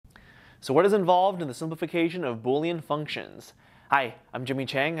So what is involved in the simplification of Boolean functions? Hi, I'm Jimmy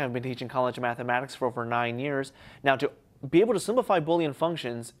Chang. I've been teaching college mathematics for over 9 years. Now, to be able to simplify Boolean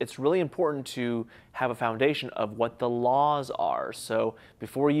functions, it's really important to have a foundation of what the laws are. So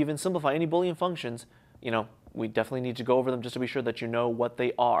before you even simplify any Boolean functions, we definitely need to go over them just to be sure that you know what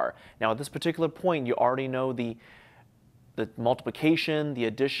they are. Now, at this particular point, you already know the multiplication, the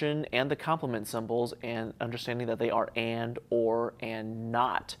addition, and the complement symbols, and understanding that they are and, or, and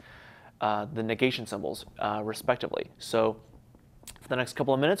not, the negation symbols, respectively. So for the next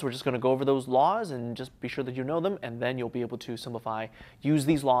couple of minutes, we're just going to go over those laws and just be sure that you know them, and then you'll be able to use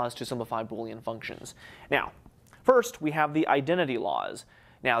these laws to simplify Boolean functions. Now, first, we have the identity laws.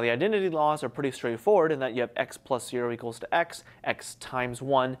 Now, the identity laws are pretty straightforward in that you have x plus 0 equals to x times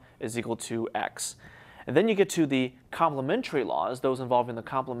 1 is equal to x. And then you get to the complementary laws, those involving the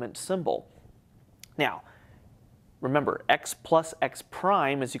complement symbol. Now, remember, x plus x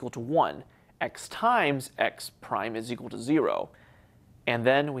prime is equal to 1. X times x prime is equal to 0. And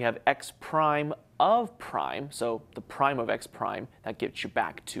then we have x prime of prime, so the prime of x prime, that gets you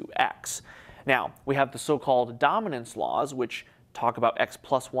back to x. Now, we have the so-called dominance laws, which talk about x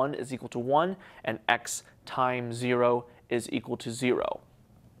plus 1 is equal to 1, and x times 0 is equal to 0.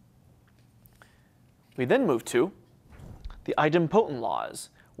 We then move to the idempotent laws,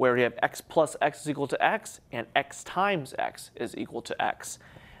 where we have x plus x is equal to x, and x times x is equal to x.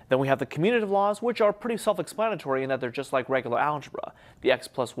 Then we have the commutative laws, which are pretty self-explanatory in that they're just like regular algebra. The x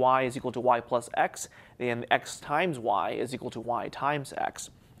plus y is equal to y plus x, and x times y is equal to y times x.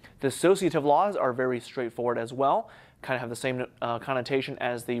 The associative laws are very straightforward as well, kind of have the same connotation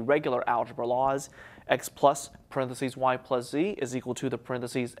as the regular algebra laws. X plus parentheses y plus z is equal to the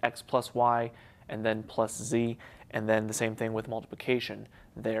parentheses x plus y and then plus z, and then the same thing with multiplication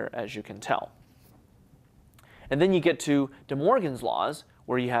there, as you can tell. And then you get to De Morgan's laws,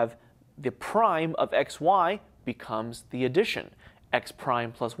 where you have the prime of xy becomes the addition. X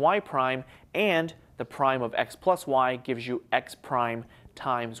prime plus y prime, and the prime of x plus y gives you x prime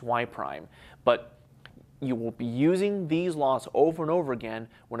times y prime. But you will be using these laws over and over again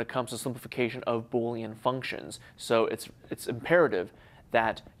when it comes to simplification of Boolean functions. So it's imperative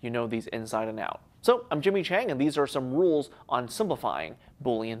that you know these inside and out. So I'm Jimmy Chang, and these are some rules on simplifying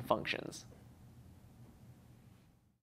Boolean functions.